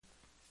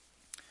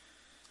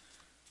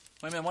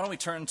Amen. Why don't we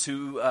turn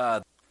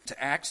to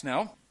Acts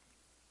now?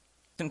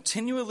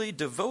 Continually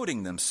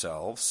devoting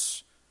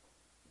themselves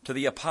to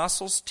the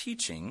apostles'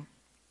 teaching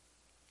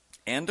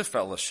and to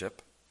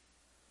fellowship,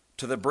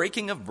 to the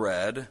breaking of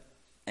bread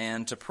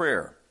and to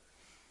prayer.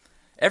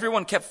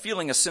 Everyone kept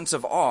feeling a sense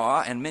of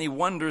awe, and many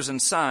wonders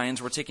and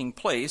signs were taking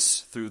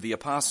place through the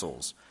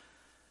apostles.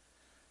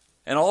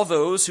 And all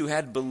those who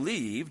had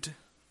believed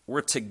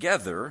were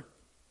together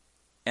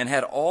and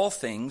had all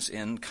things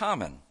in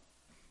common.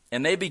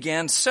 And they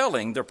began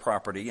selling their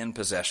property and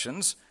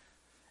possessions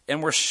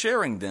and were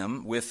sharing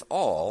them with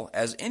all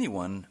as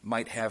anyone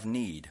might have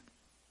need.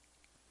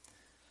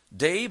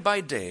 Day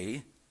by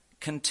day,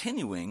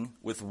 continuing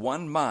with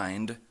one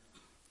mind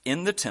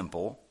in the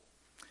temple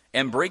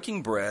and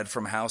breaking bread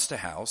from house to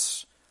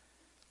house,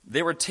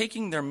 they were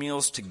taking their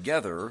meals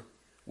together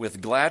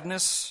with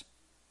gladness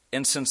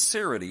and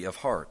sincerity of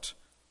heart,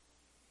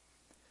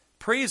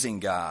 praising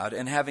God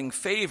and having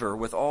favor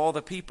with all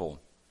the people.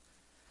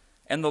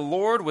 And the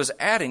Lord was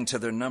adding to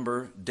their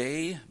number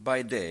day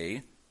by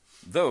day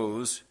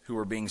those who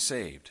were being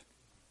saved.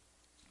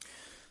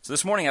 So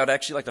this morning I would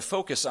actually like to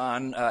focus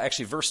on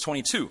verse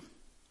 22.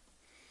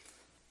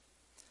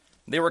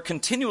 They were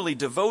continually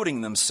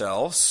devoting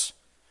themselves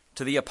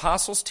to the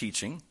apostles'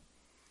 teaching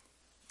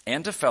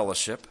and to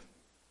fellowship,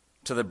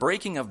 to the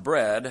breaking of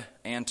bread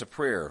and to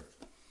prayer.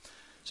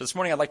 So this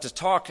morning I'd like to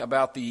talk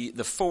about the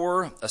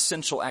four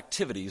essential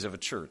activities of a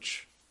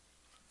church.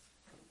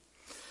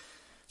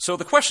 So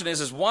the question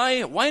is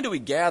why do we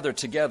gather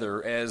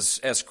together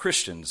as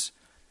Christians?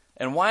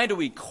 And why do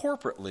we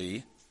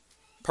corporately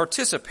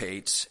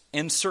participate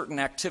in certain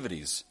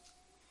activities?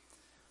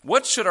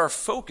 What should our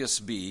focus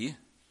be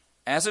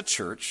as a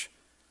church?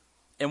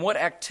 And what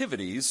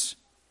activities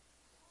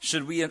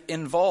should we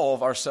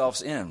involve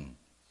ourselves in?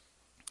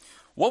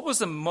 What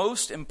was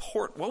most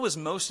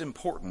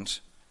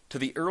important to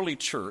the early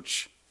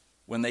church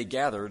when they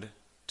gathered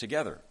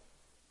together?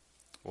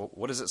 Well,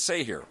 what does it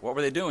say here? What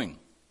were they doing?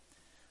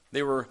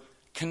 They were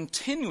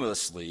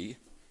continuously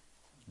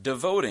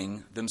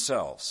devoting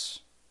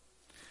themselves.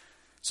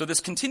 So this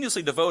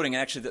continuously devoting,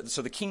 actually,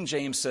 so the King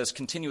James says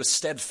continuous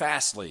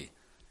steadfastly.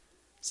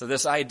 So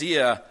this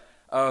idea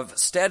of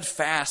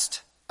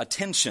steadfast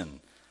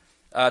attention,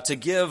 to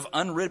give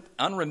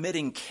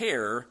unremitting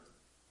care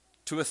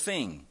to a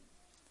thing.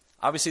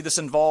 Obviously, this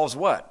involves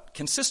what?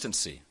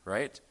 Consistency,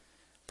 right?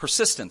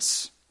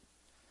 Persistence,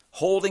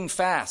 holding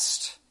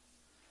fast,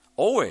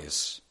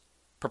 always,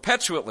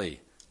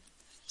 perpetually,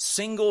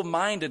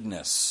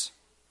 single-mindedness,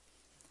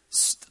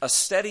 a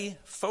steady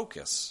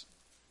focus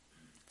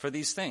for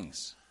these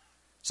things.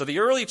 So the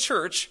early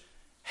church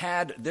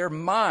had their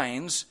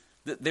minds,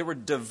 that they were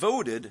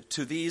devoted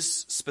to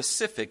these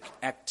specific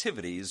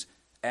activities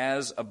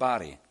as a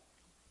body.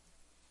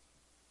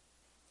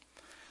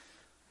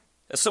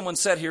 As someone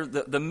said here,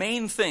 the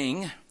main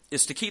thing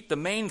is to keep the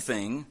main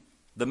thing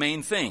the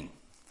main thing.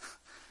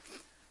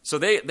 So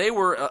they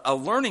were a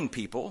learning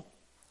people,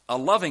 a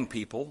loving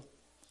people,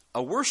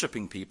 a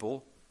worshiping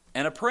people,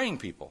 and a praying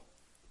people.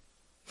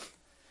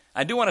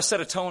 I do want to set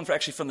a tone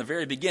from the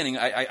very beginning.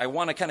 I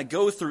want to kind of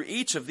go through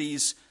each of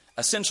these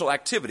essential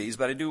activities,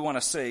 but I do want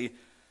to say,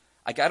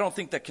 I don't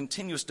think that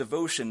continuous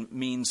devotion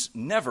means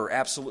never,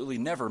 absolutely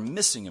never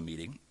missing a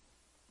meeting.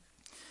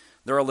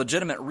 There are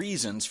legitimate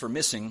reasons for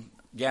missing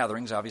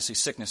gatherings, obviously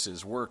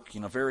sicknesses, work,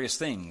 various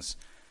things.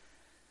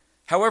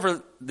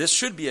 However, this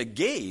should be a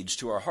gauge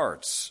to our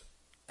hearts.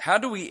 How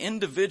do we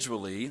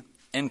individually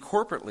and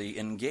corporately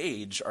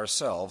engage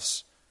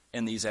ourselves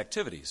in these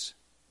activities?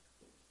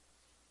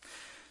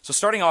 So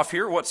starting off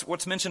here,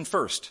 what's mentioned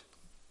first?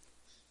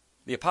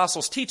 The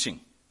apostles'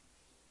 teaching.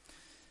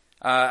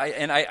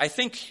 I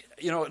think,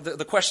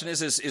 the question is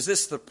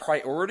this the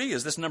priority?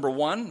 Is this number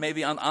one,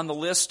 maybe on the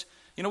list?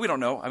 We don't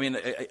know.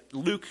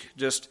 Luke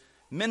just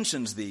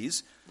mentions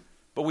these.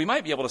 But we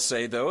might be able to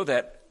say, though,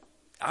 that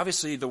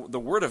obviously the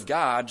Word of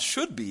God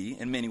should be,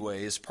 in many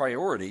ways,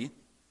 priority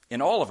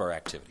in all of our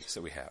activities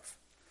that we have.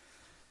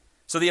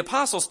 So the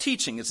apostles'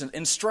 teaching is an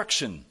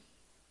instruction.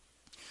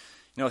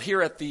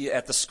 Here at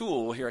the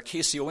school, here at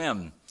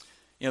KCOM,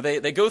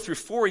 they go through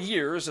 4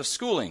 years of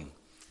schooling.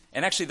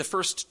 And actually the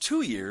first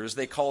 2 years,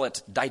 they call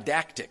it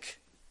didactic.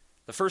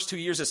 The first 2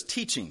 years is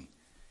teaching.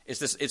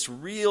 It's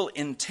real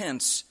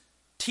intense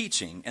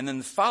teaching, and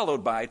then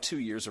followed by 2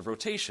 years of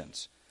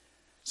rotations.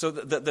 So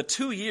the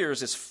 2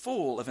 years is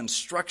full of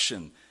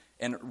instruction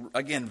and,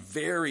 again,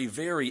 very,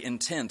 very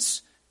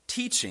intense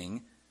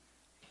teaching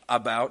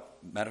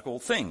about medical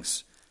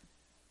things.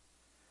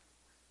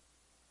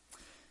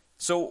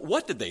 So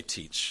what did they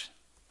teach?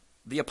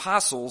 The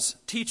apostles'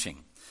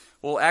 teaching.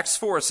 Well, Acts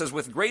 4, it says,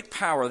 with great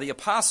power the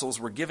apostles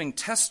were giving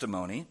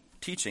testimony,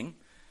 teaching,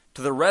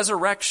 to the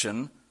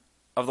resurrection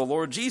of the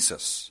Lord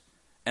Jesus,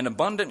 and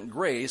abundant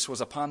grace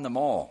was upon them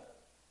all.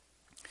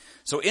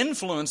 So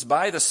influenced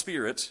by the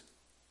Spirit,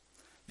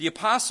 the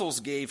apostles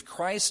gave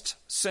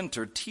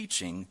Christ-centered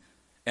teaching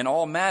in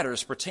all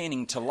matters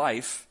pertaining to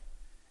life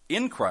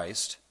in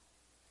Christ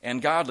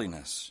and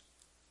godliness.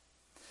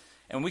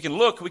 And we can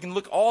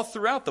look all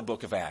throughout the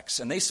book of Acts,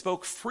 and they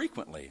spoke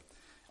frequently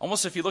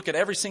Almost if you look at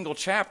every single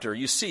chapter,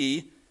 you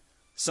see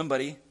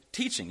somebody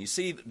teaching. You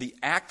see the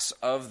Acts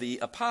of the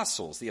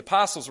Apostles. The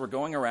apostles were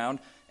going around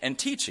and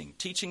teaching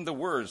the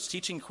words,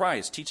 teaching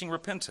Christ, teaching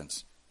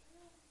repentance.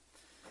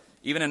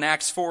 Even in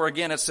Acts 4,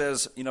 again, it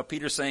says,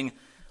 Peter's saying,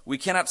 we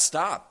cannot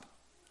stop.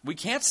 We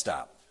can't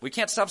stop. We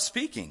can't stop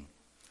speaking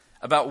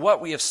about what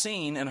we have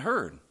seen and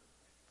heard.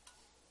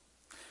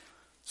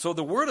 So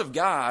the Word of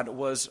God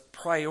was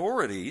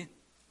priority,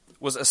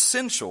 was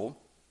essential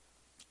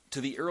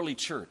to the early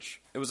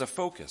church. It was a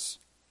focus.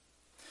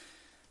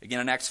 Again,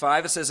 in Acts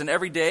 5, it says, and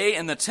every day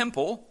in the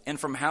temple and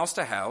from house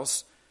to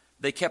house,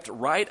 they kept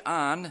right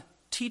on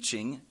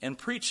teaching and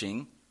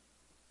preaching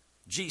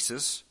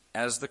Jesus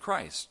as the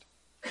Christ.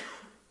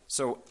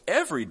 So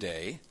every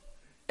day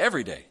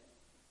in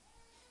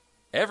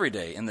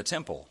the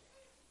temple,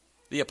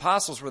 the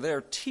apostles were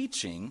there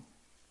teaching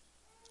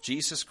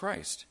Jesus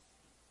Christ.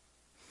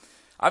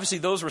 Obviously,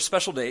 those were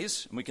special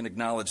days, and we can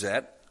acknowledge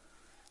that.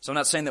 So I'm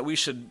not saying that we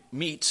should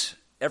meet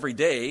every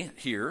day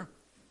here.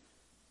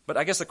 But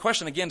I guess the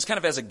question, again, is kind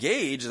of as a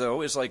gauge,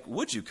 though, is like,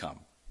 would you come?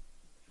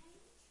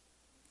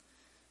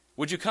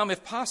 Would you come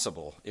if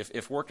possible,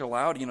 if work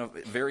allowed,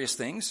 various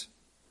things?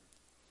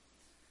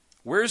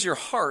 Where's your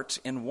heart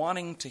in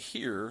wanting to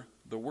hear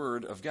the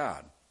Word of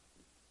God?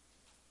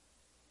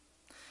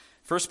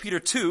 1 Peter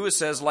 2, it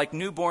says, like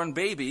newborn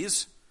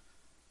babies,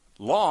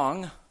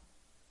 long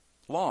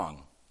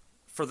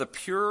for the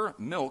pure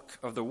milk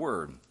of the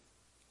Word,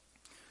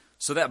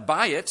 so that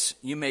by it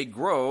you may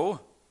grow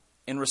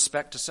in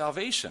respect to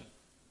salvation.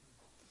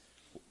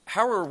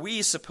 How are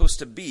we supposed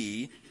to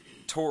be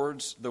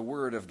towards the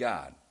Word of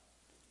God?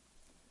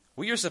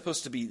 We are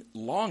supposed to be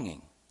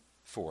longing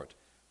for it,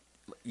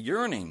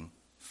 yearning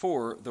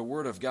for the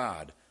Word of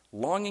God,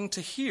 longing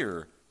to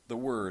hear the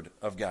Word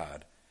of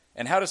God.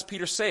 And how does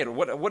Peter say it?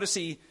 What does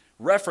he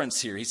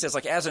reference here? He says,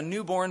 like, as a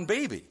newborn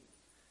baby.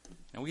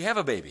 And we have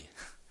a baby,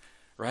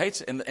 right?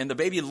 And the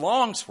baby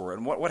longs for it.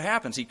 And what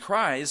happens? He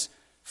cries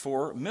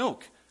for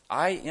milk.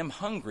 I am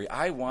hungry.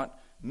 I want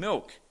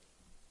milk.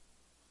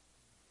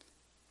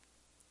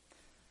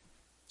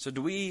 So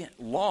do we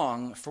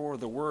long for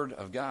the Word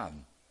of God?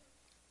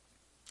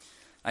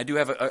 I do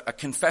have a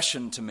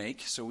confession to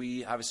make. So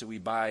we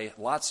buy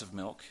lots of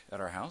milk at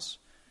our house.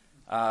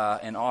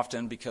 And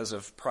often, because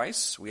of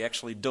price, we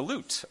actually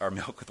dilute our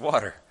milk with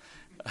water.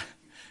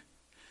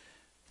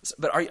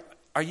 But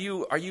are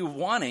you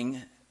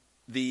wanting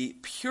the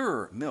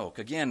pure milk?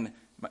 Again,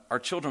 our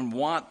children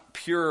want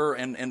pure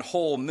and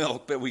whole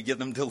milk, but we give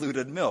them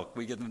diluted milk.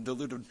 We give them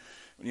diluted,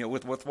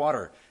 with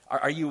water.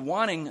 Are you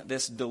wanting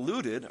this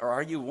diluted, or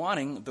are you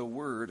wanting the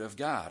Word of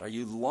God? Are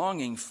you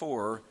longing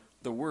for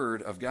the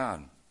Word of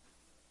God?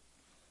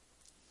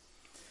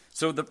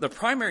 So the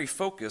primary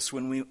focus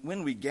when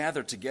we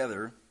gather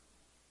together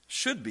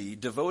should be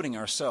devoting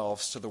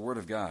ourselves to the Word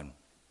of God.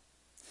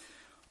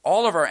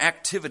 All of our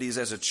activities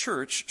as a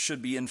church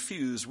should be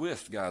infused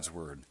with God's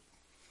Word.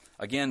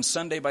 Again,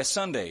 Sunday by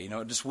Sunday,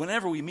 just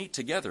whenever we meet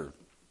together.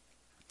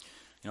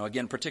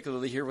 Again,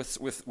 particularly here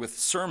with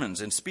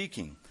sermons and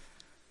speaking.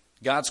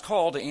 God's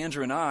call to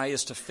Andrew and I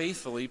is to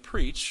faithfully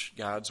preach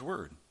God's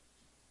Word.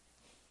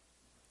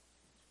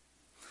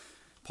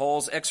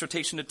 Paul's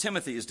exhortation to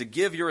Timothy is to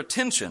give your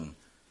attention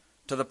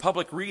to the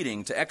public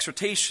reading, to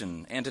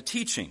exhortation, and to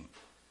teaching.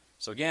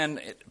 So again,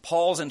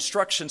 Paul's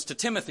instructions to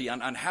Timothy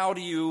on how do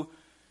you,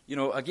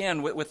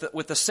 again,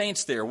 with the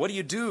saints there, what do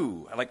you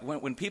do? Like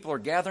when people are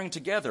gathering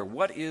together,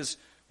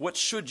 what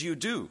should you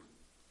do?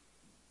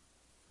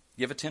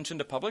 Give attention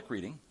to public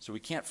reading, so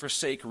we can't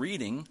forsake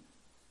reading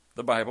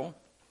the Bible,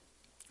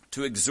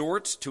 to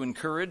exhort, to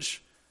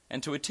encourage,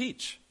 and to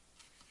teach.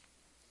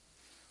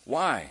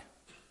 Why?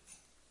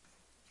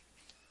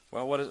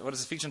 Well, what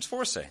does Ephesians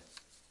 4 say?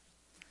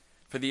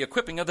 For the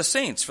equipping of the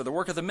saints, for the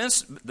work of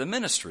the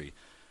ministry,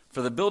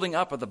 for the building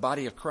up of the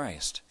body of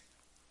Christ.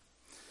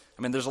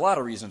 I mean, there's a lot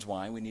of reasons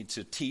why we need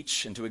to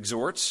teach and to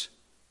exhort.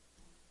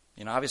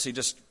 Obviously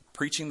just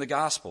preaching the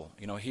gospel,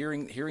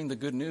 hearing the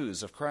good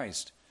news of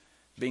Christ,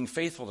 being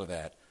faithful to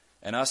that,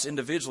 and us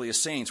individually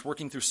as saints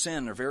working through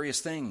sin or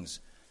various things.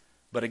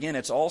 But again,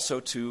 it's also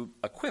to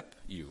equip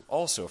you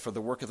also for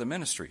the work of the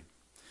ministry,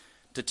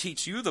 to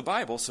teach you the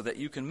Bible so that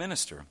you can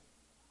minister,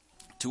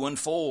 to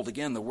unfold,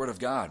 again, the Word of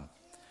God.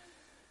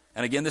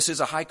 And again, this is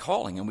a high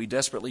calling, and we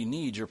desperately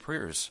need your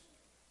prayers.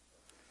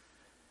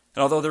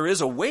 And although there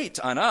is a weight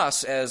on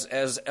us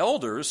as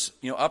elders,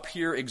 up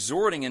here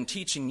exhorting and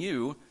teaching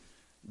you,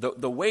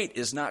 the weight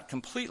is not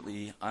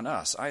completely on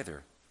us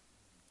either.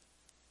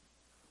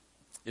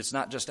 It's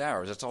not just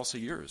ours, it's also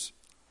yours.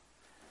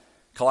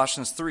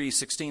 Colossians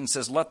 3:16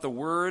 says, let the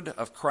word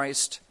of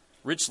Christ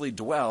richly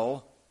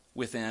dwell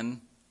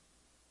within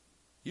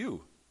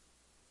you,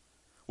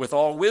 with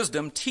all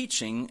wisdom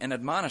teaching and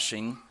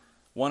admonishing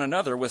one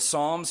another with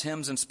psalms,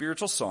 hymns, and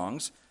spiritual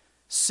songs,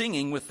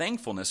 singing with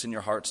thankfulness in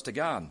your hearts to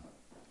God.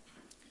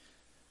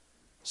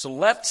 So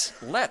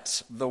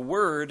let the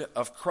word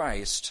of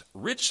Christ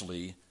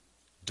richly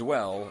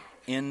dwell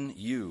in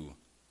you.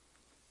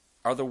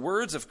 Are the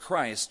words of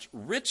Christ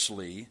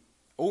richly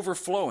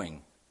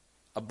overflowing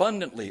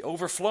abundantly,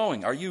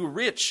 overflowing? Are you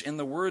rich in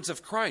the words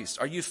of Christ?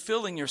 Are you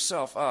filling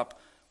yourself up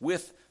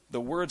with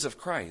the words of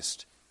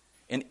Christ?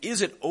 And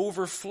is it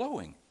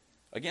overflowing?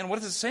 Again, what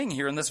is it saying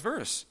here in this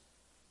verse?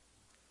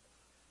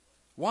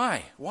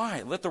 Why?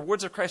 Why? Let the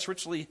words of Christ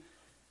richly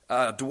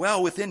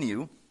dwell within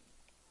you.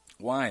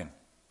 Why?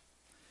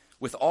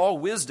 With all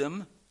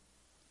wisdom,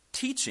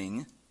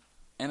 teaching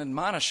and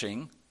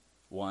admonishing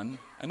one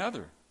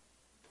another.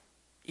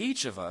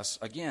 Each of us,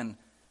 again,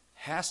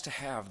 has to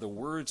have the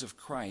words of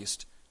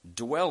Christ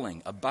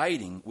dwelling,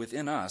 abiding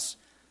within us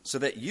so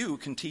that you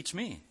can teach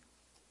me.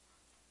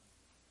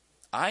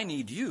 I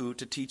need you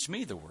to teach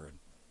me the word.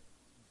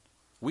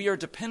 We are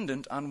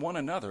dependent on one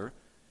another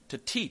to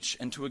teach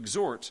and to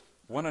exhort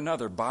one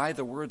another by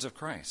the words of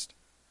Christ.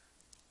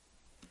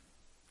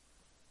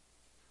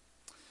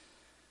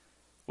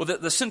 Well,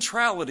 the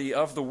centrality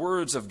of the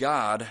words of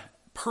God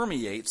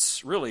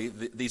permeates, really,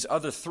 these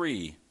other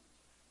three.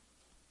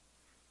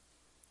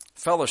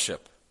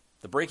 Fellowship,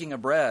 the breaking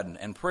of bread,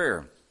 and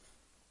prayer.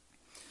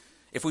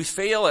 If we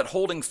fail at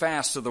holding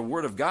fast to the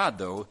Word of God,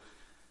 though,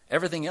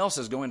 everything else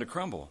is going to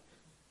crumble.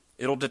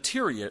 It'll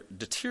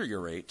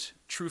deteriorate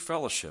true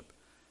fellowship.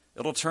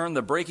 It'll turn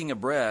the breaking of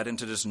bread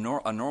into just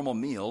a normal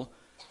meal,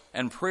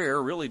 and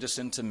prayer really just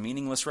into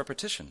meaningless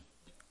repetition.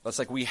 That's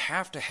like we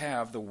have to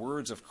have the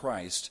words of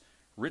Christ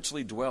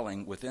richly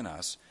dwelling within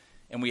us,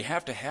 and we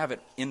have to have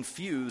it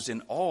infused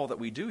in all that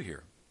we do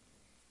here.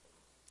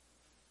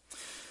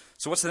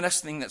 So what's the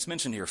next thing that's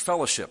mentioned here?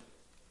 Fellowship.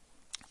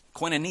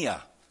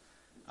 Koinonia.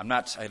 I'm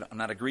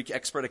not a Greek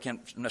expert. I'm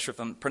not sure if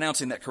I'm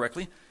pronouncing that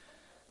correctly.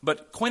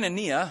 But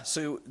koinonia,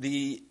 so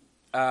the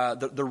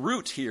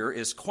root here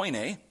is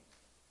koine.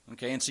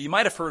 Okay, and so you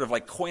might have heard of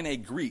like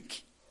Koine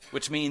Greek,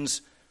 which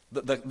means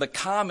the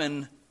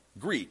common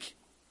Greek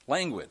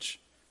language.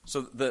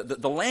 So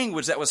the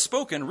language that was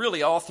spoken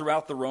really all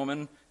throughout the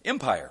Roman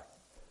Empire.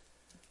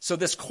 So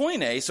this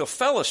koine, so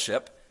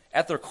fellowship,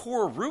 at their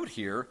core root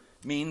here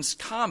means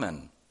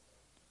commonality.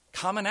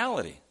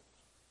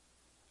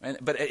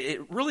 But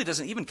it really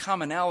doesn't, even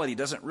commonality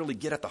doesn't really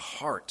get at the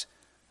heart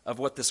of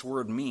what this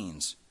word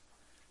means.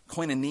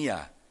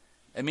 Koinonia.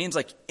 It means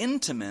like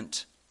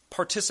intimate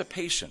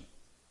participation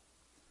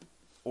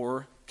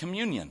or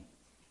communion.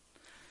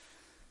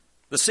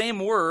 The same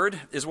word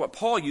is what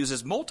Paul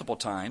uses multiple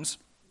times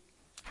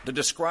that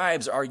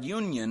describes our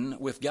union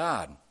with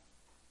God. I'm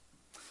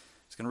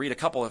going to read a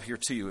couple of here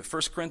to you.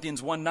 1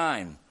 Corinthians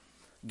 1:9.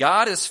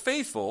 God is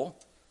faithful,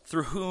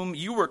 through whom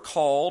you were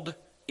called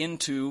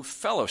into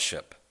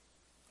fellowship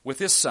with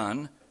his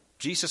Son,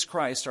 Jesus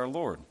Christ our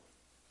Lord.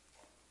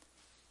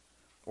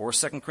 Or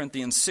 2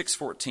 Corinthians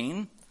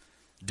 6:14.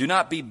 Do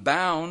not be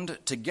bound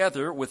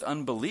together with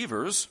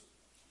unbelievers,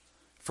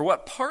 for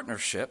what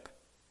partnership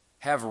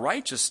have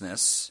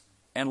righteousness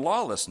and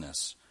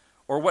lawlessness?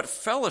 Or what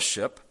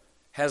fellowship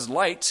has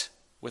light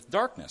with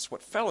darkness?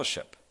 What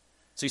fellowship?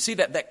 So you see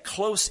that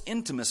close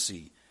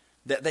intimacy,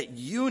 that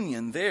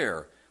union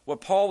there.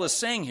 What Paul is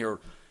saying here,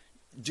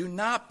 do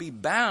not be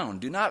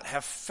bound, do not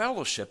have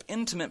fellowship,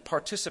 intimate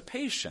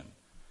participation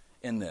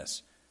in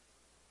this.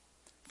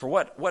 For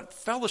what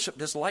fellowship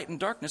does light and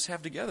darkness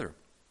have together?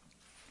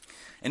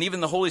 And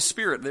even the Holy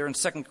Spirit there in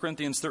 2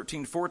 Corinthians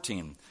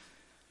 13:14.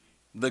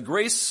 The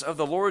grace of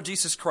the Lord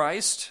Jesus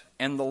Christ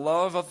and the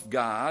love of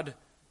God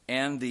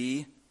and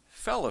the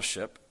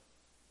fellowship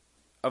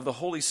of the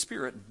Holy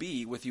Spirit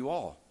be with you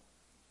all.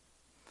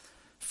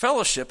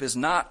 Fellowship is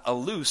not a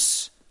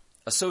loose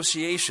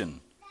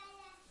association,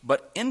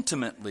 but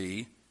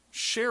intimately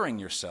sharing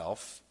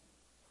yourself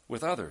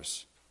with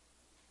others.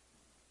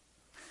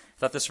 I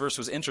thought this verse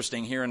was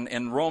interesting here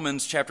in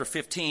Romans chapter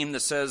 15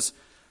 that says,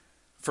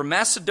 for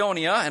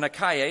Macedonia and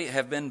Achaia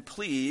have been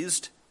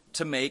pleased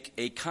to make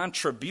a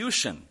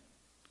contribution,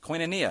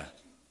 koinonia,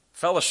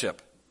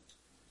 fellowship,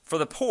 for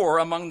the poor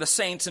among the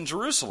saints in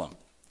Jerusalem.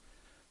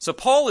 So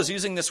Paul is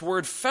using this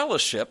word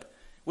fellowship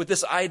with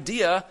this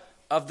idea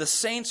of the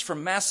saints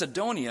from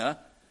Macedonia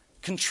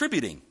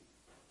contributing,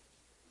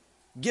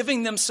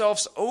 giving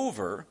themselves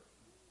over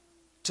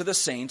to the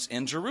saints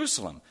in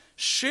Jerusalem,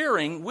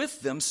 sharing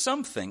with them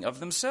something of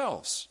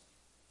themselves.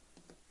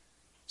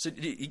 So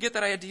you get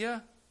that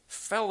idea?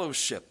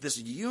 Fellowship, this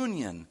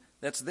union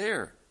that's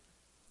there.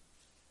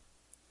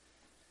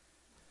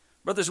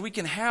 Brothers, we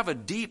can have a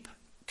deep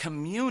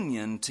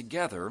communion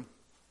together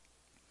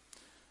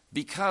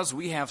because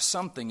we have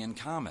something in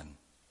common.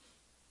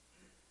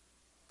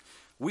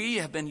 We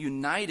have been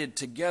united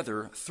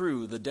together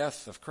through the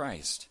death of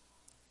Christ.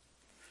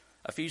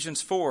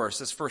 Ephesians 4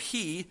 says, for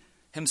he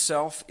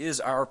himself is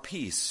our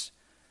peace,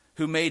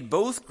 who made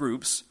both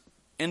groups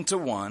into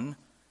one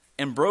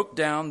and broke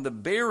down the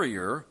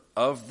barrier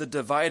of the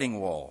dividing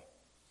wall,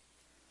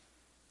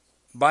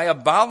 by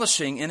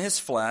abolishing in his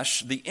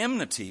flesh the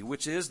enmity,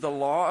 which is the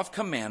law of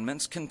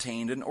commandments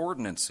contained in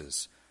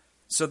ordinances,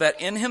 so that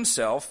in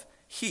himself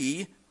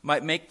he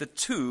might make the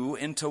two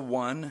into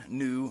one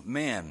new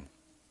man,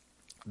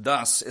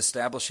 thus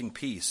establishing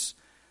peace,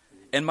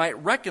 and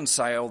might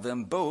reconcile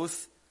them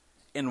both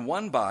in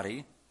one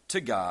body to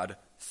God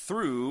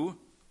through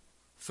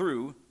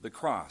through the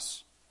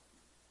cross,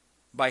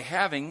 by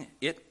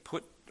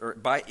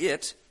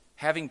it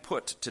having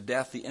put to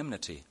death the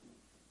enmity.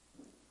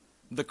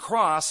 The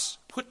cross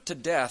put to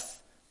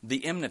death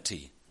the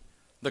enmity.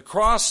 The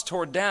cross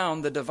tore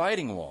down the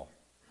dividing wall.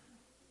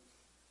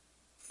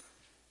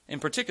 In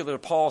particular,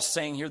 Paul's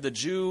saying here the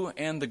Jew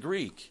and the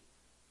Greek.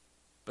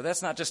 But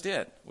that's not just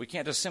it. We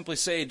can't just simply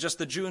say just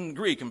the Jew and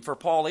Greek. And for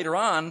Paul later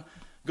on,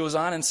 goes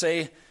on and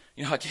say,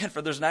 again,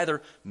 for there's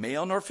neither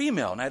male nor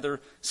female,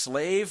 neither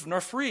slave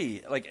nor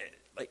free. Like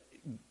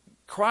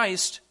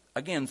Christ,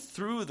 again,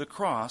 through the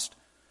cross,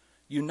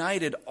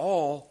 united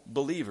all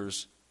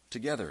believers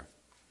together.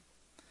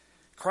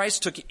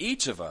 Christ took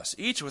each of us,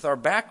 each with our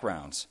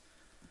backgrounds,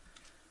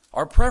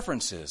 our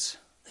preferences,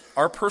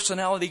 our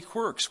personality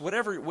quirks,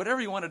 whatever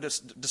you want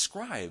to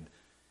describe,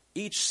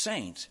 each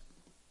saint.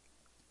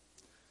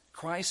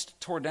 Christ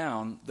tore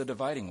down the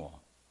dividing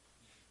wall.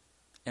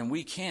 And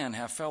we can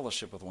have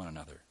fellowship with one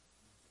another.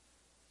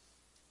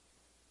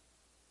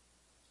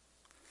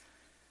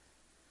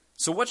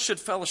 So what should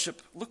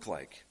fellowship look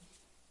like?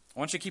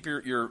 Why don't you keep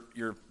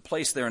your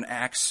place there in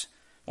Acts?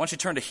 Why don't you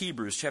turn to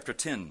Hebrews chapter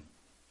 10,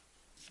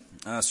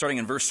 starting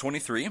in verse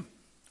 23.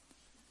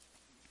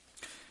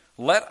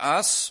 Let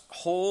us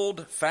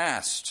hold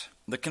fast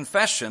the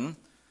confession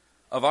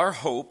of our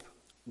hope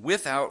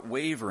without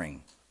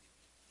wavering.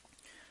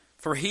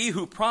 For he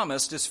who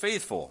promised is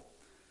faithful.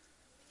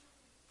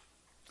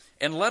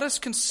 And let us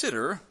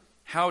consider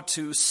how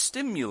to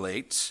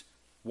stimulate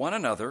one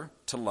another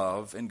to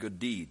love and good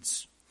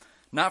deeds,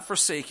 not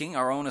forsaking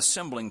our own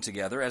assembling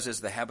together, as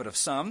is the habit of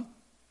some,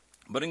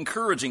 but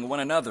encouraging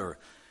one another,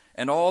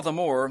 and all the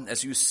more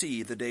as you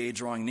see the day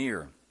drawing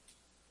near.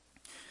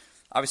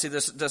 Obviously,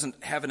 this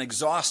doesn't have an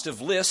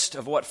exhaustive list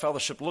of what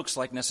fellowship looks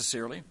like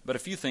necessarily, but a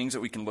few things that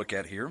we can look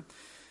at here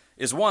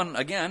is one,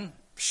 again,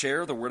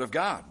 share the Word of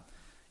God.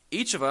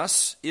 Each of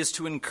us is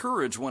to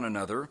encourage one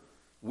another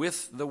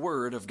with the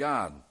Word of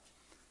God.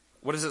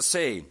 What does it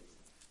say?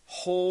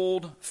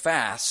 Hold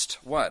fast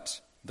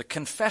what? The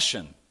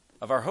confession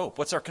of our hope.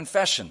 What's our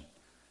confession?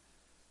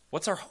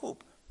 What's our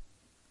hope?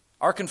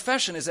 Our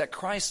confession is that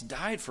Christ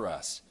died for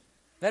us.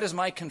 That is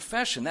my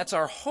confession. That's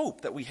our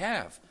hope that we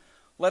have.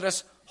 Let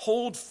us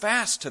hold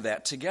fast to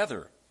that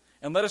together,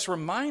 and let us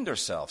remind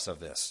ourselves of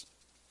this.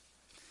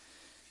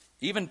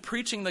 Even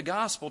preaching the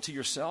gospel to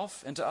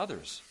yourself and to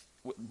others.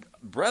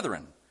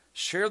 Brethren,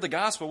 share the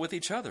gospel with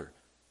each other.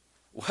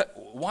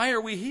 Why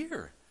are we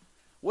here?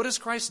 What has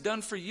Christ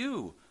done for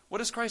you?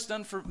 What has Christ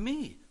done for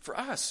me, for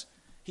us?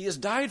 He has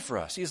died for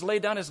us. He has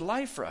laid down his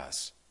life for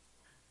us.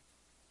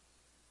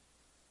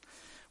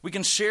 We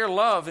can share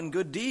love and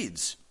good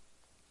deeds.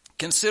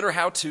 Consider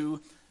how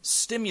to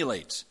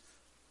stimulate,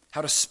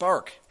 how to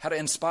spark, how to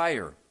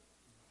inspire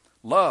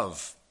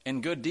love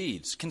and good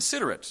deeds.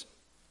 Consider it.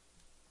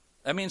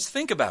 That means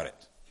think about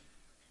it.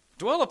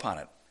 Dwell upon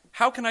it.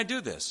 How can I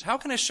do this? How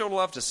can I show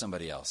love to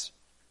somebody else?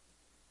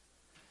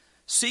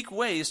 Seek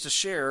ways to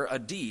share a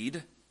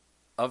deed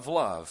of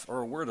love or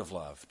a word of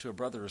love to a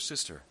brother or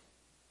sister.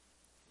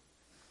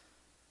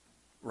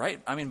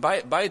 Right? I mean,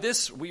 by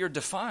this we are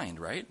defined,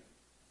 right?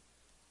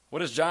 What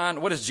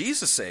does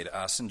Jesus say to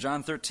us in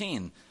John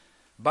 13?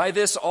 By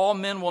this all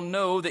men will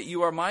know that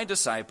you are my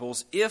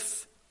disciples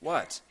if,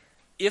 what?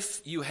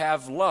 If you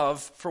have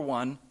love for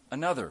one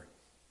another.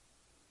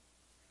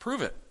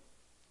 Prove it.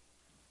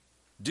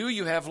 Do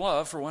you have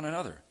love for one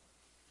another?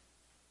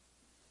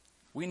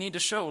 We need to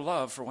show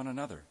love for one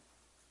another.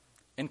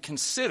 And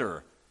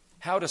consider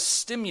how to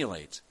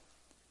stimulate,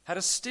 how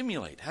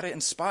to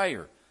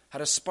inspire, how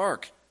to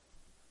spark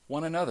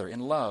one another in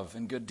love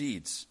and good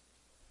deeds.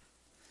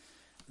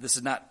 This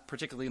is not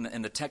particularly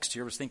in the text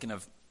here. I was thinking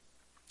of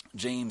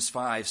James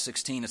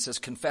 5:16. It says,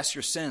 confess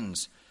your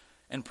sins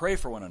and pray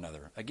for one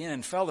another. Again,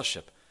 in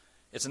fellowship,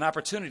 it's an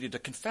opportunity to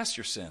confess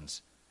your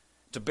sins,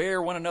 to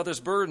bear one another's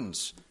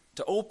burdens,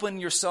 to open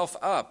yourself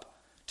up,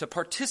 to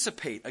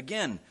participate.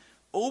 Again,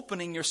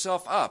 opening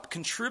yourself up,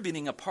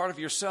 contributing a part of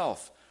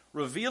yourself,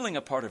 revealing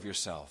a part of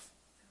yourself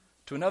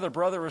to another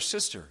brother or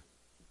sister.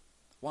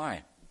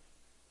 Why?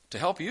 To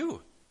help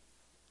you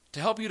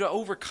to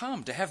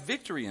overcome, to have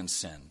victory in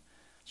sin.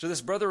 So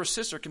this brother or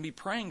sister can be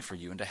praying for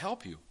you and to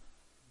help you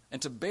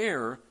and to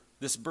bear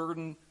this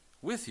burden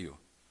with you.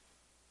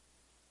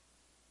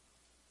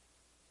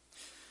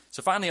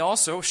 So finally,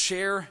 also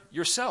share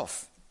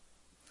yourself.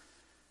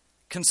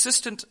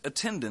 Consistent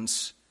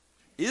attendance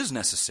is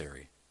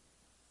necessary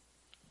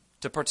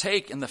to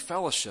partake in the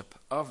fellowship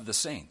of the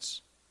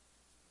saints.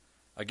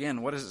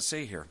 Again, what does it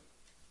say here?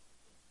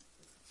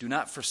 Do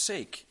not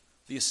forsake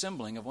the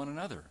assembling of one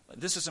another.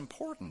 This is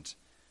important.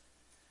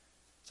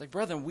 It's like,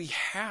 brethren, we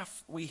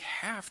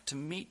have to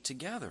meet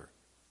together.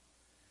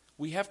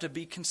 We have to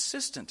be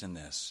consistent in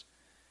this.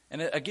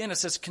 And again, it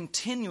says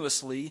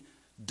continuously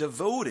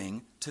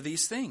devoting to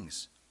these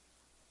things.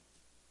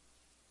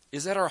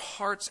 Is that our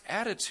heart's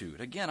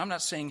attitude? Again, I'm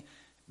not saying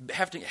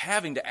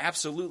having to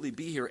absolutely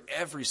be here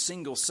every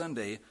single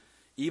Sunday,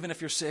 even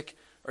if you're sick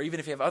or even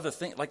if you have other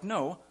things. Like,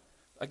 no.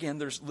 Again,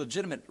 there's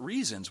legitimate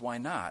reasons why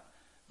not.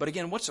 But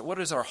again, what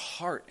is our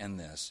heart in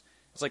this?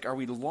 It's like, are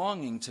we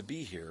longing to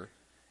be here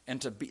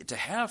and to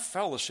have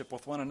fellowship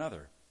with one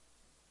another?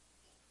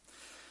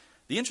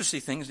 The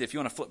interesting thing is, if you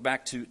want to flip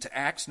back to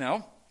Acts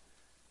now,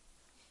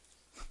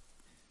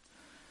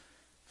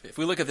 if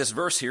we look at this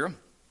verse here,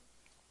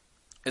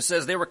 it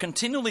says, they were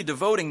continually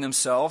devoting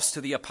themselves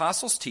to the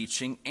apostles'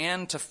 teaching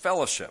and to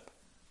fellowship,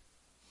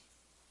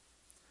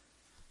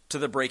 to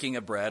the breaking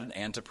of bread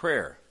and to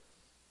prayer.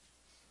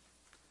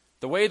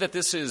 The way that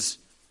this is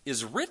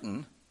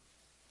written,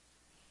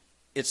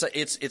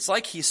 it's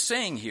like he's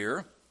saying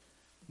here,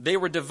 they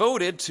were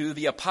devoted to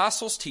the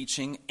apostles'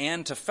 teaching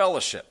and to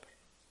fellowship.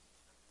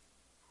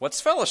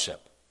 What's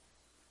fellowship?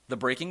 The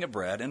breaking of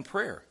bread and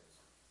prayer.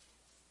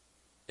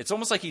 It's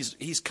almost like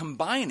he's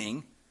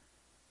combining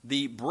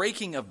the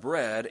breaking of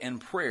bread and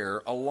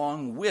prayer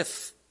along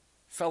with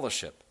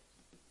fellowship.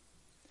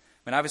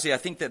 And obviously I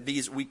think that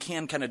we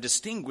can kind of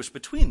distinguish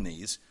between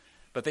these,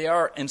 but they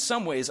are in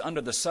some ways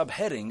under the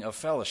subheading of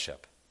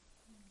fellowship.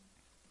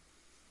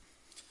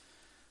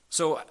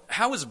 So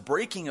how is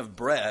breaking of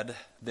bread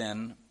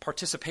then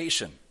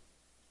participation?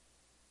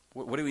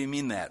 What do we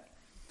mean that?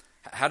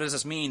 How does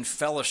this mean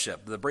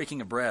fellowship, the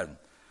breaking of bread?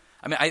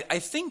 I mean, I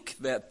think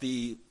that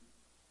the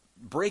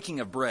breaking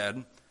of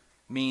bread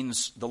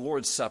means the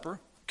Lord's Supper,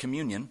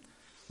 communion,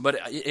 but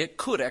it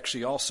could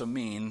actually also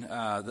mean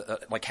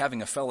like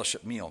having a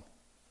fellowship meal.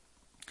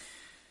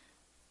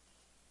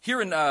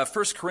 Here in 1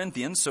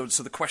 Corinthians, so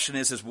the question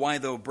is why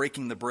though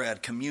breaking the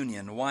bread,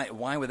 communion,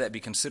 why would that be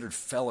considered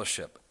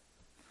fellowship?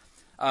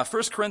 1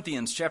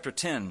 Corinthians chapter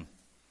 10,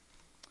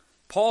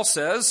 Paul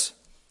says,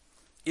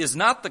 is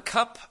not the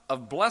cup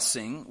of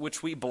blessing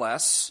which we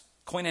bless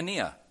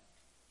koinonia,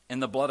 in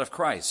the blood of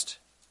Christ?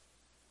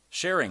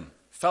 Sharing,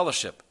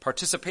 fellowship,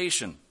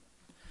 participation.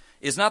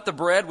 Is not the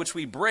bread which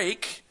we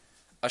break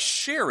a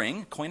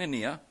sharing,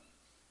 koinonia,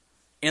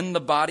 in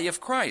the body of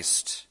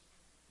Christ?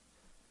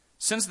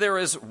 Since there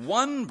is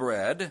one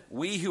bread,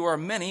 we who are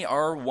many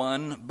are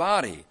one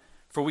body,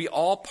 for we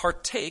all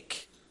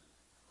partake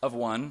of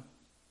one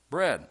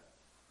bread.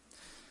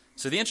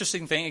 So the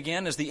interesting thing,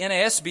 again, is the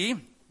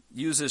NASB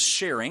uses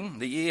sharing,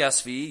 the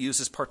ESV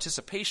uses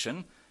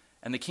participation,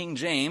 and the King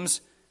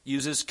James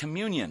uses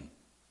communion,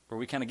 where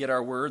we kind of get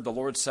our word, the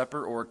Lord's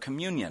Supper, or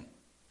communion.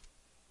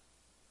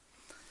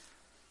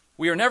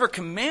 We are never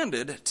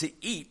commanded to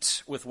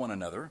eat with one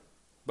another,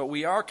 but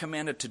we are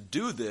commanded to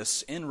do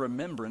this in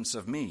remembrance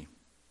of me.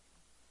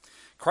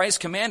 Christ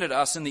commanded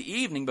us in the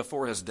evening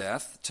before his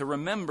death to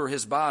remember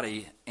his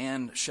body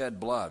and shed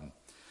blood.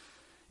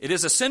 It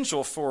is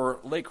essential for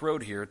Lake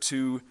Road here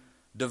to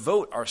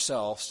devote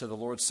ourselves to the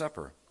Lord's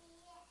Supper.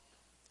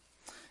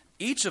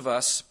 Each of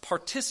us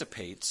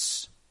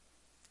participates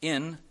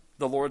in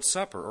the Lord's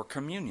Supper or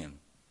communion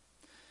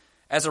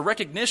as a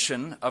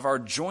recognition of our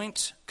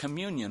joint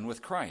communion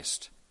with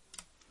Christ.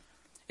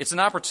 It's an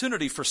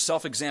opportunity for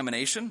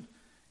self-examination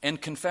and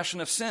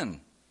confession of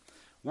sin,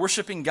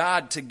 worshiping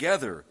God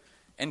together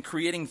and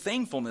creating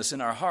thankfulness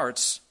in our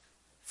hearts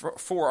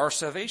for our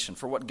salvation,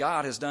 for what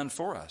God has done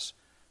for us.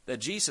 That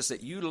Jesus,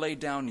 that you laid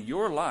down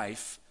your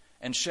life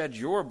and shed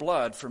your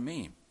blood for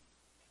me.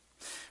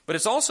 But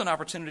it's also an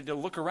opportunity to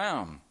look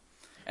around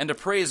and to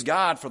praise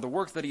God for the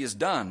work that he has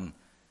done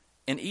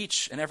in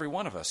each and every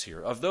one of us here,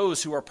 of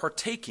those who are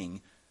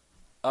partaking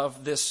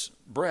of this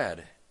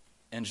bread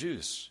and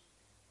juice.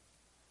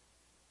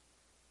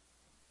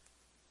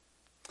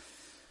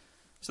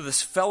 So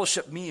this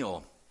fellowship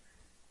meal.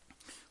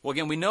 Well,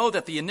 again, we know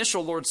that the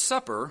initial Lord's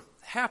Supper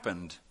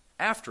happened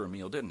after a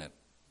meal, didn't it?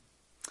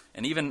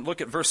 And even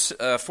look at verse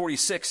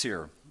 46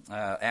 here,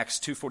 Acts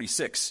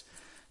 2:46.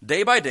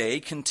 Day by day,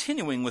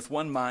 continuing with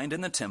one mind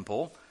in the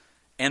temple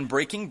and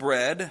breaking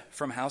bread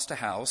from house to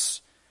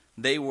house,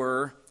 they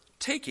were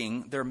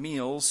taking their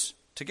meals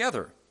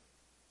together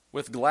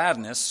with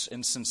gladness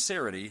and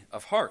sincerity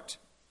of heart.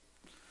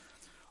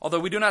 Although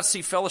we do not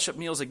see fellowship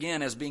meals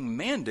again as being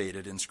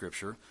mandated in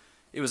Scripture,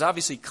 it was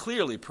obviously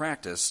clearly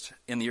practiced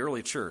in the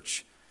early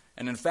church.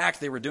 And in fact,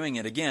 they were doing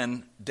it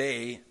again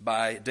day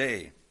by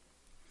day.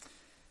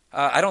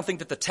 I don't think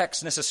that the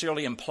text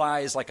necessarily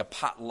implies like a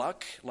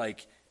potluck,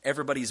 like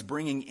everybody's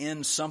bringing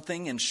in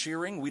something and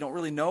sharing. We don't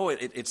really know.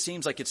 It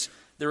seems like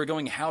they were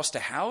going house to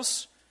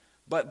house,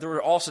 but there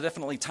were also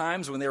definitely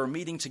times when they were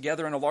meeting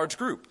together in a large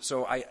group.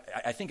 So I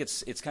think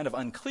it's kind of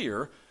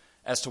unclear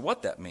as to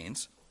what that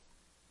means.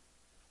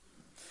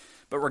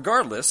 But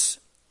regardless,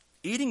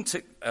 eating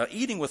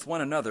with one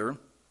another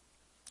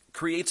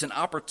creates an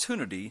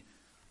opportunity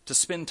to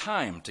spend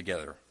time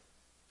together.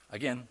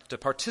 Again, to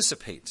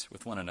participate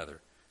with one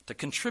another, to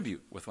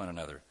contribute with one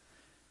another,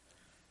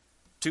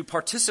 to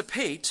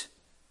participate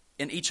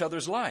in each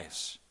other's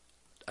lives.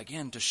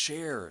 Again, to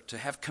share, to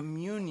have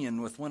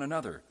communion with one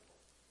another.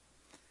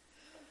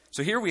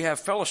 So here we have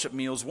fellowship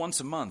meals once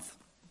a month.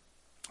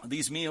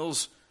 These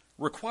meals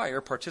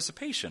require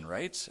participation,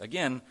 right?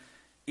 Again,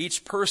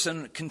 each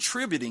person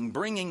contributing,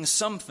 bringing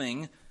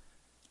something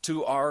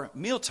to our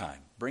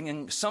mealtime,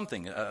 bringing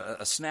something,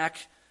 a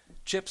snack,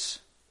 chips,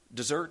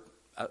 dessert,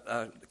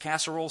 a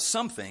casserole,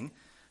 something.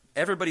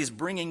 Everybody's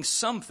bringing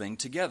something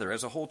together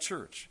as a whole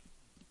church.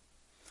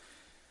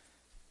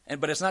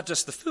 But it's not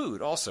just the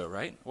food also,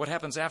 right? What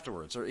happens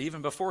afterwards or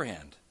even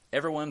beforehand?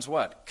 Everyone's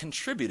what?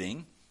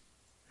 Contributing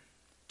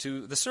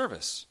to the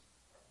service.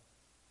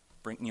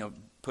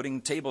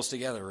 Putting tables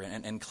together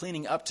and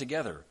cleaning up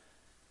together.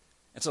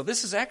 And so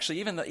this is actually,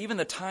 even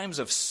the times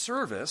of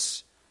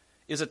service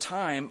is a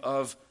time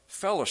of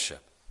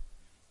fellowship,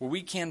 where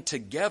we can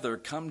together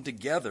come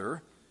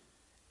together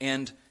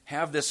and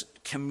have this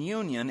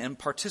communion and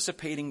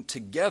participating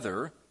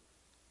together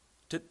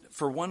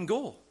for one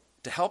goal,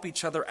 to help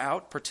each other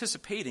out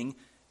participating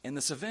in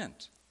this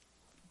event.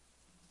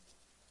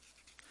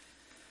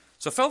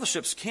 So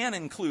fellowships can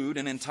include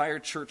an entire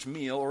church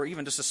meal or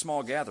even just a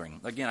small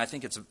gathering. Again, I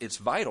think it's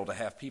vital to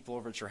have people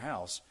over at your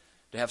house,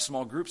 to have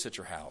small groups at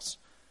your house.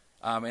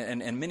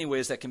 And in many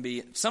ways that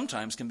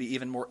sometimes can be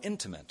even more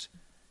intimate.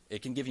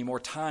 It can give you more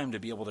time to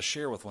be able to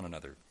share with one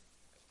another.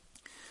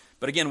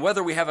 But again,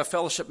 whether we have a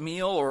fellowship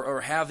meal or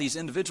have these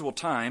individual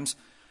times,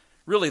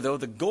 really though,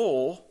 the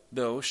goal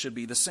should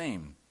be the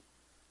same.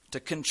 To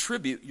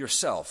contribute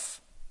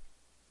yourself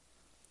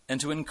and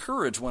to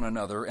encourage one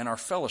another in our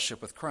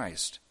fellowship with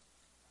Christ.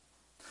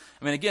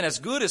 I mean, again, as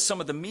good as some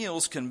of the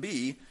meals can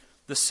be,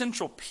 the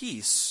central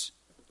piece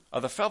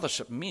of the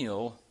fellowship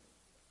meal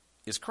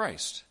is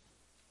Christ.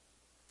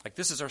 Like,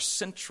 this is our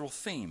central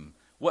theme.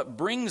 What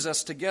brings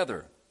us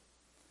together?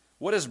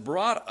 What has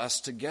brought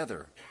us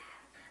together?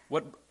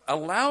 What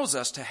allows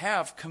us to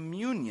have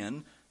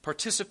communion,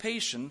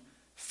 participation,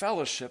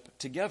 fellowship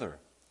together?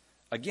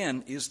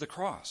 Again, is the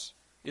cross,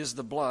 is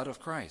the blood of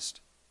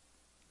Christ.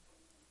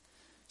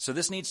 So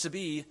this needs to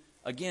be,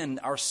 again,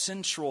 our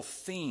central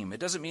theme. It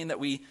doesn't mean that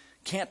we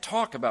can't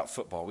talk about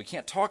football. We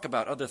can't talk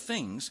about other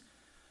things.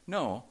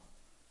 No.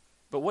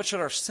 But what should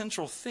our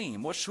central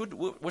theme, what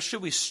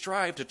should we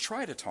strive to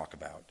try to talk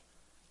about?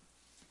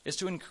 Is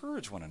to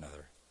encourage one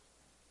another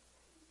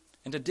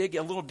and to dig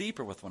a little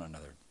deeper with one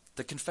another,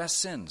 to confess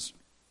sins.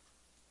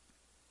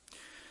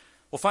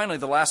 Well, finally,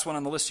 the last one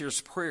on the list here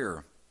is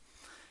prayer.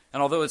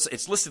 And although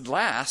it's listed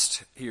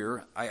last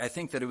here, I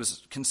think that it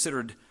was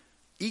considered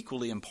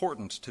equally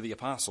important to the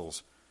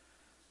apostles.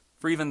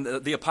 For even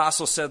the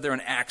apostles said there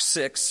in Acts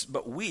 6,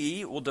 but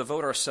we will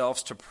devote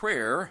ourselves to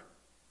prayer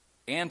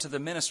and to the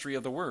ministry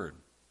of the word.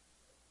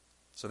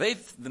 So they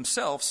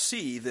themselves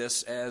see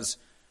this as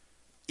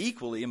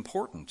equally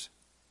important.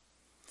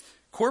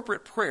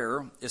 Corporate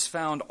prayer is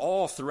found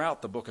all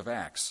throughout the book of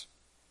Acts.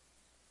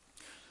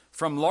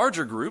 From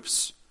larger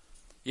groups,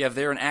 you have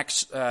there in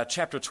Acts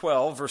chapter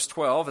 12, verse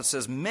 12, it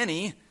says,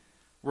 many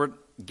were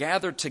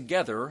gathered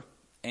together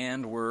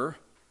and were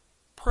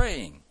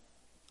praying.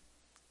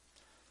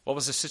 What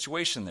was the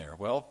situation there?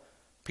 Well,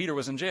 Peter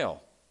was in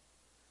jail.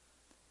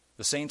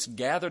 The saints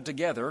gathered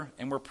together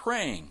and were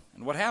praying.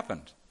 And what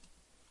happened?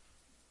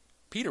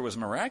 Peter was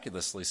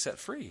miraculously set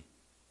free.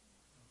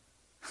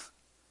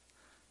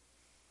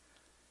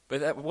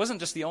 But that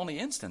wasn't just the only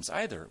instance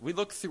either. We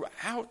look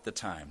throughout the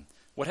time.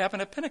 What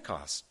happened at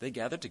Pentecost? They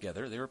gathered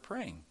together, they were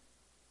praying.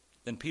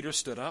 Then Peter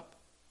stood up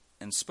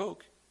and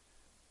spoke,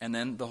 and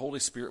then the Holy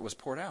Spirit was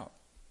poured out.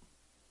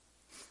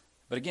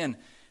 But again,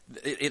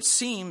 it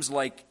seems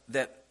like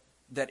that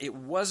it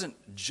wasn't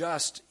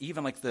just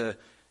even like the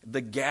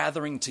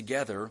gathering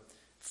together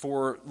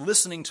for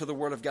listening to the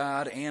Word of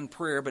God and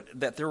prayer, but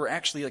that there were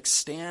actually like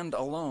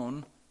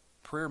stand-alone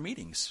prayer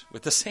meetings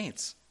with the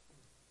saints.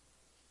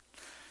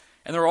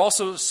 And there are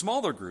also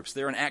smaller groups.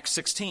 There in Acts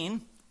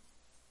 16,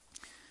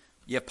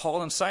 you have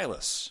Paul and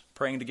Silas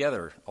praying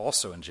together,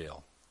 also in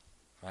jail.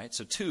 Right?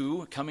 So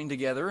two coming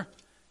together,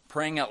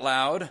 praying out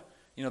loud.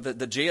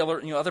 The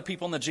jailer, other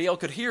people in the jail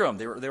could hear them.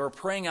 They were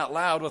praying out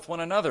loud with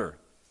one another.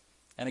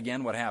 And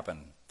again, what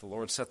happened? The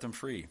Lord set them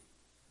free.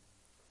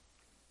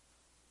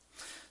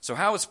 So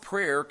how is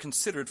prayer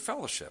considered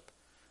fellowship?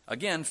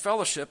 Again,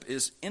 fellowship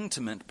is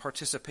intimate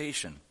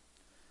participation.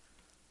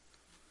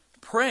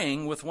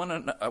 Praying with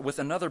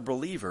another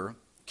believer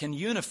can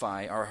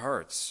unify our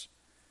hearts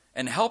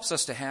and helps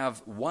us to have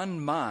one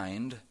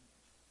mind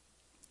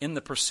in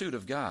the pursuit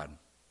of God.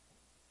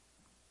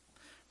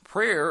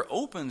 Prayer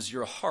opens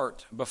your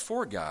heart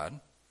before God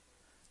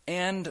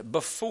and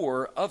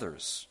before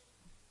others.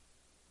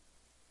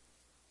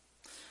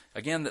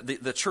 Again,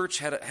 the church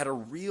had a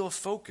real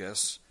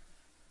focus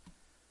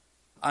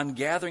on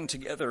gathering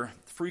together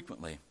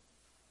frequently.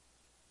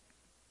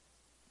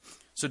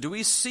 So do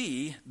we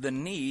see the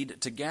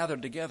need to gather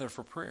together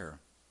for prayer?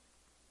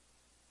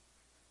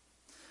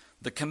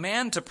 The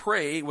command to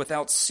pray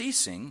without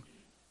ceasing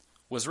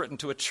was written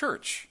to a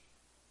church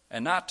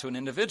and not to an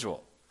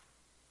individual.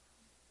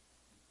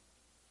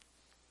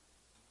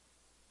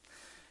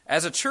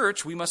 As a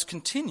church, we must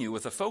continue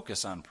with a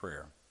focus on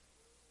prayer.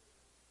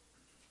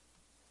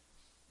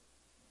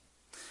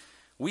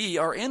 We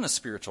are in a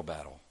spiritual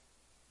battle,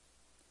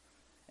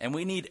 and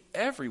we need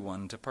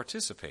everyone to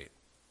participate.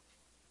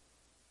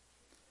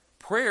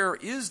 Prayer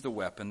is the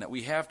weapon that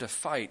we have to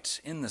fight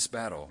in this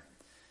battle.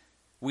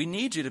 We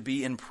need you to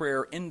be in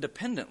prayer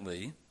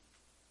independently,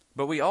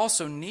 but we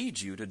also need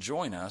you to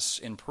join us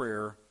in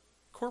prayer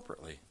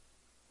corporately.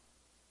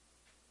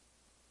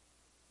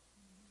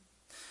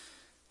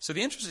 So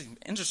the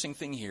interesting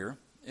thing here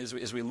is,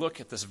 as we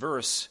look at this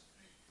verse,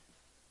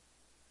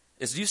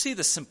 is do you see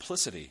the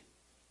simplicity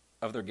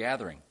of their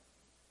gathering?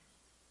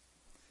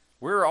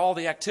 Where are all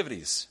the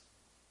activities?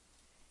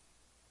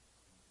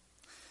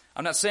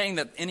 I'm not saying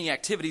that any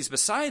activities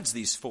besides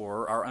these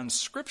four are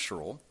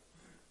unscriptural.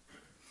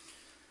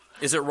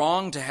 Is it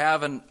wrong to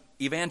have an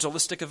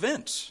evangelistic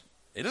event?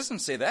 It doesn't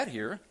say that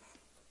here.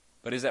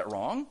 But is that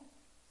wrong?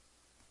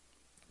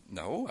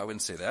 No, I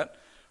wouldn't say that.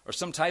 Or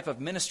some type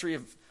of ministry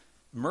of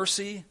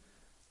mercy,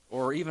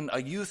 or even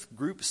a youth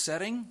group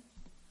setting?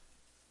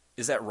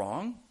 Is that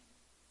wrong?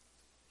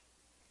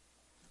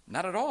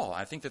 Not at all.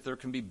 I think that there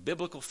can be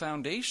biblical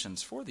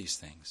foundations for these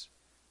things.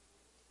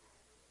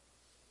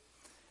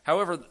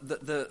 However,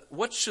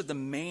 what should the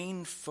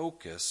main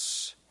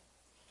focus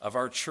of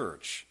our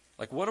church?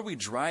 Like, what are we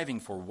driving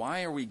for?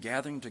 Why are we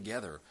gathering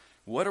together?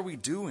 What are we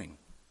doing?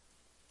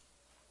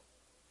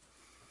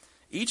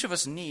 Each of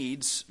us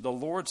needs the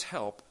Lord's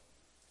help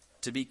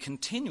to be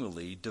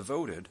continually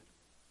devoted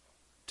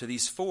to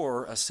these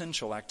four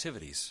essential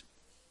activities.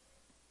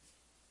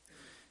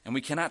 And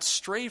we cannot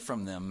stray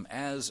from them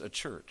as a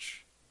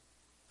church.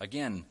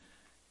 Again,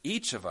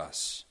 each of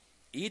us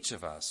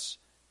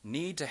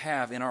need to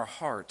have in our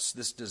hearts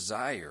this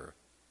desire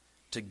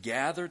to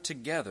gather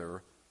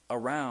together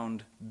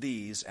around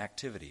these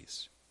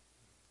activities.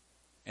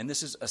 And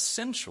this is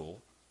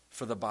essential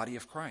for the body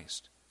of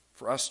Christ,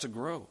 for us to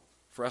grow,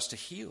 for us to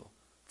heal,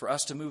 for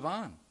us to move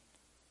on.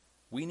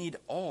 We need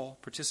all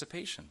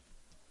participation.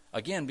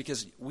 Again,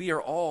 because we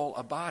are all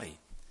a body,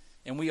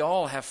 and we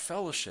all have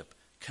fellowship,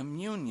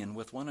 communion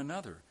with one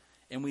another,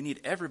 and we need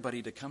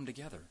everybody to come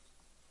together.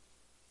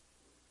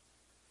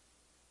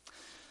 So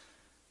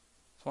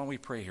why don't we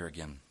pray here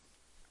again?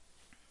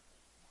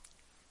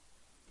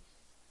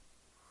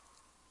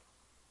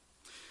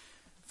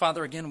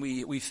 Father, again,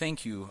 we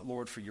thank you,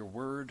 Lord, for your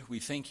word. We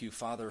thank you,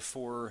 Father,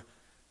 for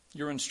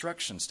your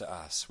instructions to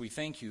us. We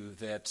thank you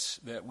that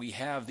we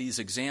have these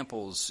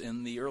examples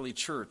in the early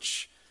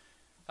church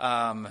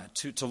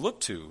to look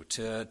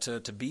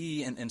to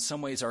be in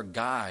some ways our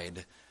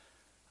guide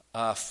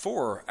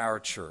for our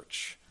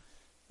church.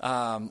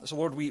 So,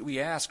 Lord, we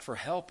ask for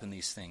help in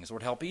these things.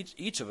 Lord, help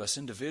each of us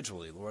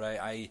individually. Lord,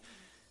 I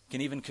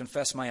can even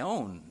confess my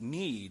own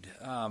need,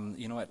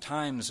 at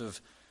times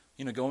of,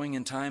 going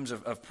in times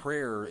of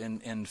prayer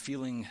and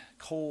feeling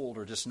cold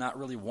or just not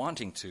really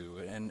wanting to.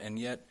 And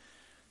yet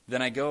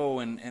then I go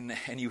and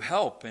you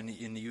help and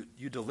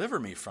you deliver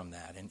me from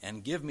that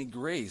and give me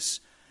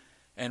grace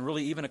and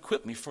really even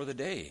equip me for the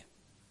day.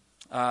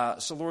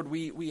 So, Lord,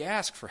 we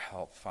ask for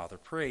help, Father.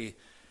 Pray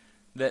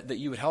that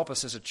you would help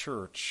us as a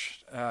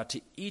church,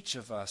 to each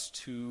of us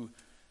to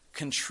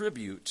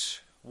contribute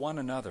to one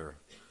another,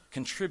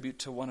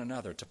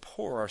 to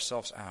pour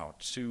ourselves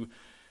out, to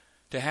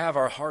have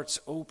our hearts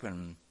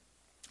open,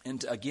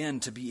 and again,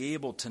 to be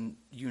able to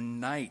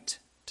unite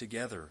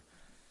together.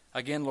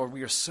 Again, Lord,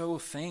 we are so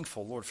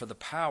thankful, Lord, for the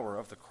power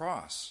of the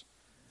cross.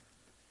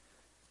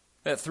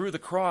 That through the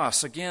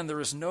cross, again, there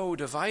is no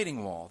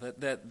dividing wall.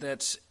 That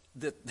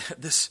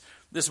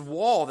this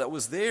wall that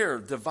was there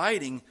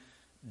dividing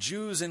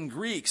Jews and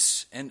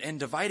Greeks and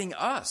dividing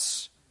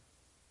us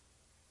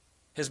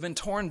has been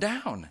torn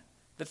down.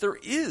 That there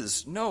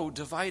is no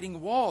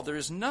dividing wall. There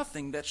is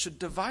nothing that should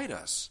divide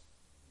us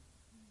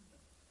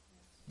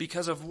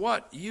because of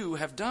what you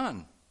have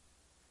done.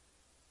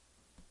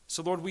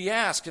 So, Lord, we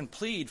ask and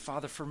plead,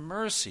 Father, for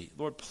mercy.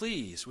 Lord,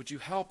 please, would you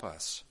help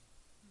us?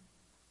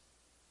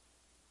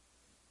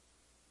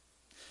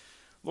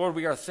 Lord,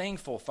 we are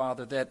thankful,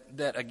 Father,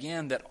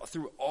 that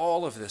through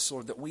all of this,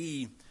 Lord, that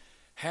we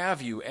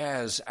have you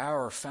as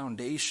our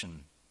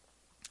foundation.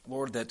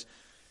 Lord, that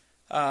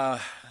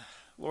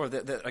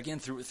again,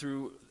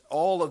 through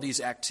all of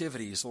these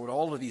activities, Lord,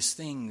 all of these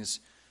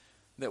things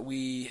that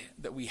we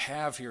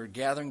have here,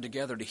 gathering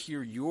together to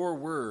hear your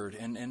word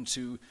and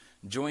to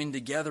join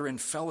together in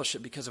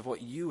fellowship because of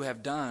what you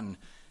have done,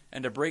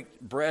 and to break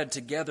bread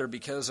together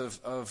because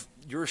of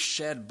your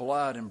shed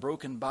blood and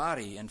broken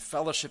body, and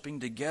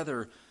fellowshipping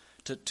together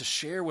to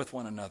share with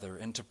one another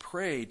and to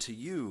pray to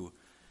you.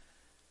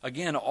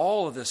 Again,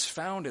 all of this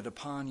founded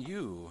upon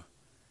you.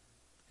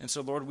 And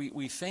so, Lord,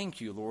 we thank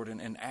you, Lord,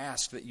 and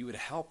ask that you would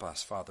help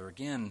us, Father,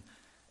 again,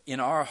 in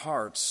our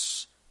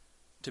hearts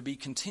to be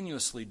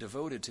continuously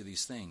devoted to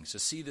these things, to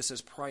see this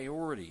as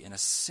priority and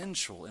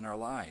essential in our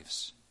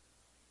lives.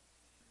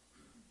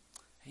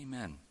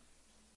 Amen.